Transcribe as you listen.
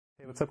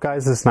Hey, what's up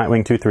guys, this is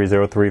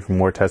Nightwing2303 from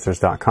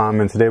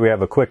WarTesters.com, and today we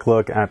have a quick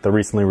look at the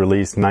recently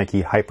released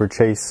Nike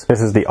Hyperchase. This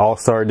is the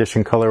All-Star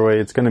Edition colorway.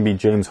 It's going to be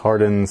James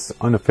Harden's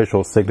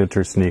unofficial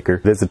signature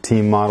sneaker. It is a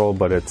team model,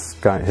 but it's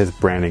got his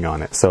branding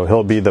on it. So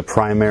he'll be the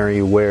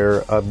primary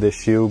wearer of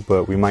this shoe,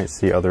 but we might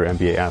see other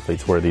NBA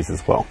athletes wear these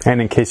as well.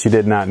 And in case you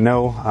did not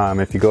know,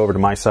 if you go over to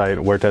my site,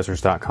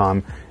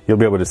 WarTesters.com, you'll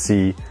be able to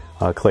see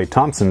Klay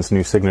Thompson's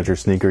new signature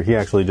sneaker. He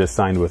actually just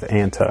signed with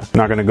Anta.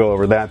 Not going to go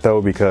over that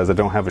though because I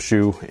don't have a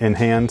shoe in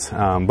hand,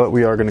 but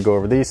we are going to go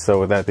over these. So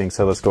with that being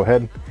said, let's go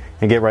ahead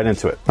and get right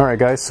into it. Alright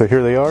guys, so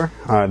here they are.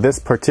 This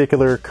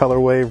particular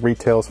colorway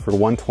retails for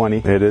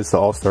 $120. It is the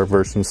All-Star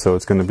version, so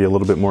it's going to be a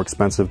little bit more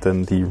expensive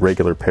than the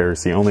regular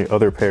pairs. The only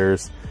other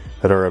pairs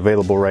that are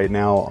available right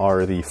now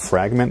are the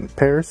fragment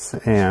pairs,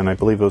 and I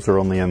believe those are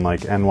only in like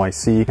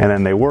NYC, and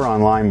then they were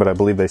online, but I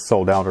believe they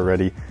sold out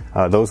already.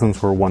 Those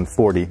ones were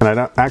 $140, and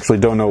I actually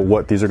don't know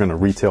what these are going to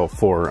retail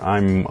for.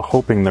 I'm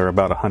hoping they're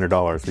about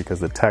 $100 because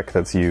the tech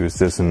that's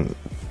used isn't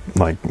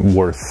like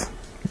worth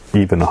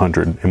even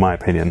 $100 in my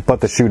opinion,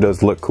 but the shoe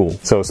does look cool.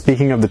 So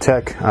speaking of the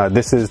tech,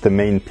 this is the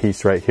main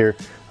piece right here.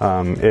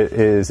 It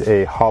is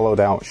a hollowed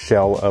out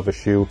shell of a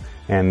shoe,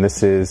 and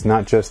this is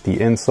not just the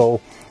insole,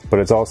 but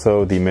it's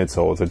also the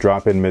midsole. It's a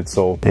drop-in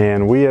midsole,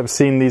 and we have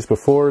seen these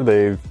before.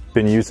 They've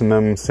been using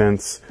them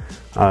since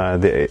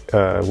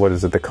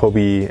the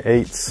Kobe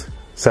 8s,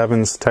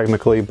 7s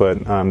technically,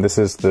 but this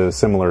is the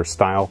similar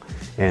style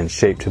and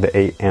shape to the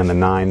 8 and the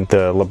 9.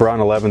 The LeBron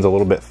 11's a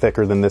little bit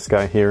thicker than this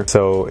guy here,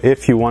 so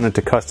if you wanted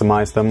to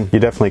customize them, you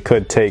definitely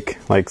could take,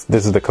 like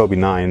this is the Kobe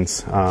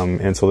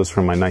 9s, and so this is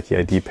from my Nike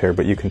ID pair,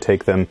 but you can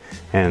take them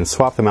and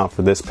swap them out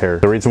for this pair.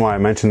 The reason why I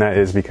mention that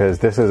is because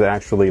this is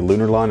actually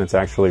Lunarlon. It's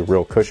actually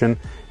real cushion,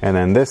 and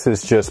then this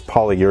is just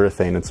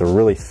polyurethane. It's a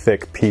really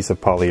thick piece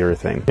of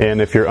polyurethane. And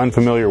if you're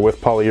unfamiliar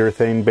with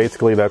polyurethane,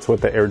 basically that's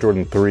what the Air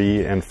Jordan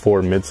 3 and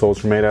 4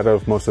 midsoles are made out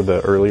of, most of the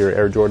earlier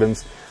Air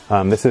Jordans.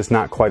 This is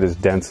not quite as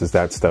dense as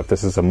that stuff.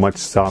 This is a much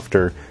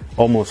softer,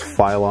 almost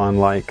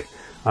Phylon-like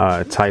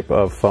type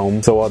of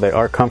foam. So while they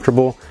are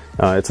comfortable,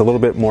 it's a little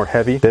bit more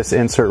heavy. This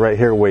insert right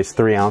here weighs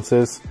 3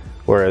 ounces,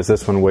 whereas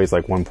this one weighs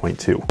like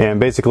 1.2. And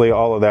basically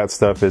all of that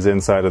stuff is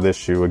inside of this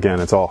shoe. Again,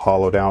 it's all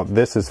hollowed out.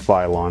 This is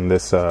Phylon.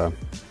 This,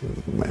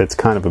 it's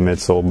kind of a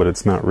midsole, but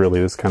it's not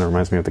really. This kind of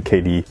reminds me of the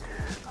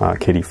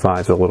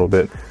KD5s a little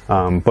bit.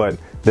 But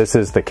this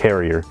is the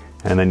carrier,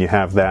 and then you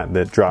have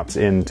that drops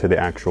into the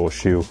actual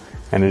shoe,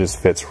 and it just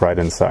fits right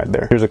inside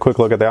there. Here's a quick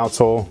look at the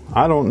outsole.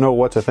 I don't know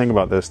what to think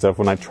about this stuff.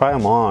 When I try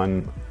them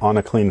on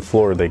a clean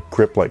floor, they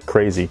grip like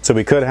crazy. So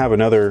we could have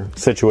another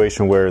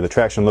situation where the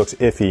traction looks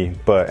iffy,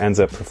 but ends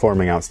up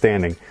performing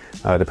outstanding,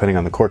 depending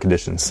on the court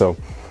conditions. So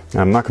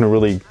I'm not gonna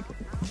really,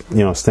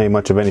 say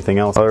much of anything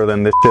else other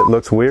than this shit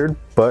looks weird,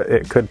 but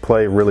it could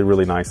play really,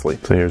 really nicely.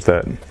 So here's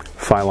that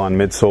Phylon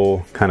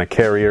midsole kind of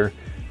carrier.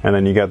 And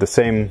then you got the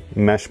same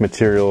mesh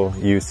material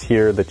used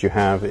here that you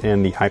have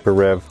in the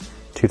HyperRev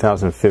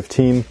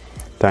 2015,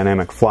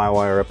 dynamic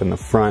flywire up in the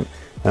front,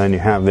 and then you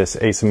have this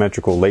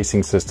asymmetrical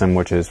lacing system,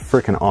 which is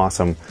freaking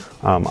awesome.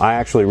 I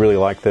actually really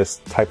like this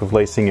type of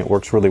lacing. It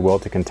works really well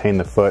to contain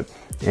the foot,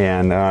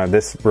 and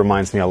this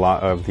reminds me a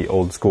lot of the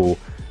old school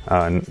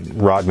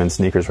Rodman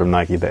sneakers from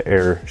Nike, the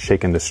Air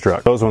Shake and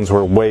Destruct. Those ones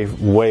were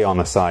way on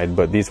the side,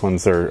 but these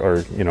ones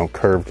are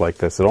curved like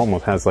this. It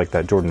almost has like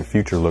that Jordan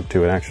Future look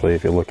to it actually,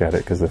 if you look at it,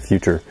 because the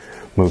Future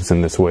moves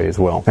in this way as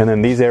well. And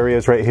then these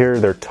areas right here,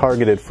 they're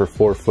targeted for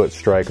 4-foot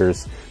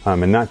strikers,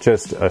 and not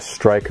just a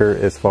striker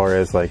as far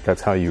as like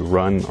that's how you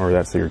run or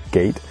that's your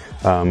gait.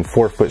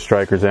 4-foot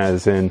strikers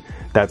as in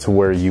that's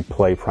where you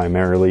play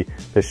primarily.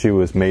 This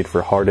shoe is made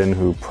for Harden,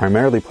 who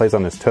primarily plays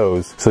on his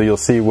toes. So you'll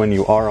see when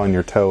you are on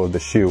your toe of the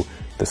shoe,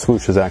 the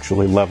swoosh is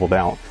actually leveled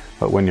out.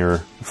 But when you're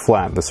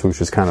flat, the swoosh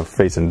is kind of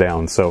facing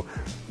down. So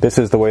this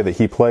is the way that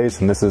he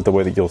plays, and this is the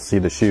way that you'll see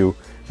the shoe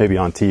maybe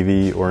on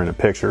TV or in a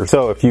picture.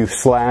 So if you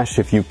slash,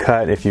 if you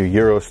cut, if you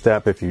Euro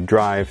step, if you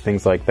drive,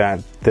 things like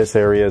that, this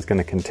area is going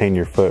to contain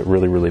your foot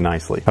really, really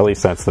nicely. At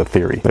least that's the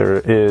theory. There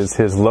is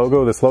his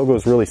logo. This logo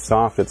is really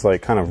soft. It's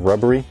like kind of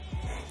rubbery.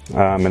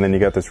 And then you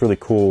got this really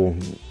cool,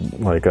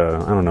 like I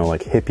don't know,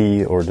 like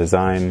hippie or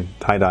design,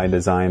 tie-dye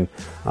design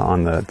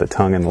on the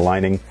tongue and the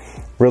lining.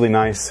 Really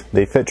nice.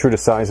 They fit true to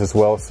size as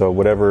well, so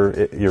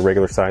whatever your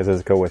regular size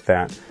is, go with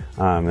that.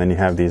 Then you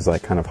have these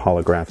like kind of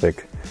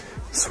holographic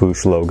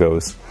swoosh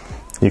logos.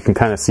 You can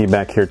kind of see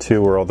back here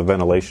too where all the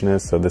ventilation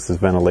is. So this is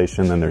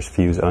ventilation, then there's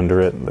fuse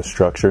under it, the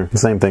structure.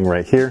 Same thing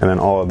right here. And then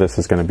all of this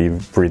is going to be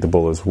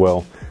breathable as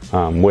well,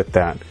 with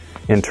that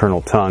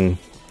internal tongue,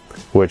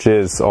 which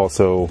is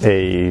also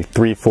a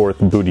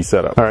 3/4 booty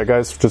setup. All right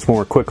guys, just one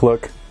more quick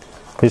look.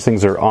 These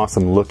things are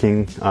awesome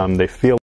looking. They feel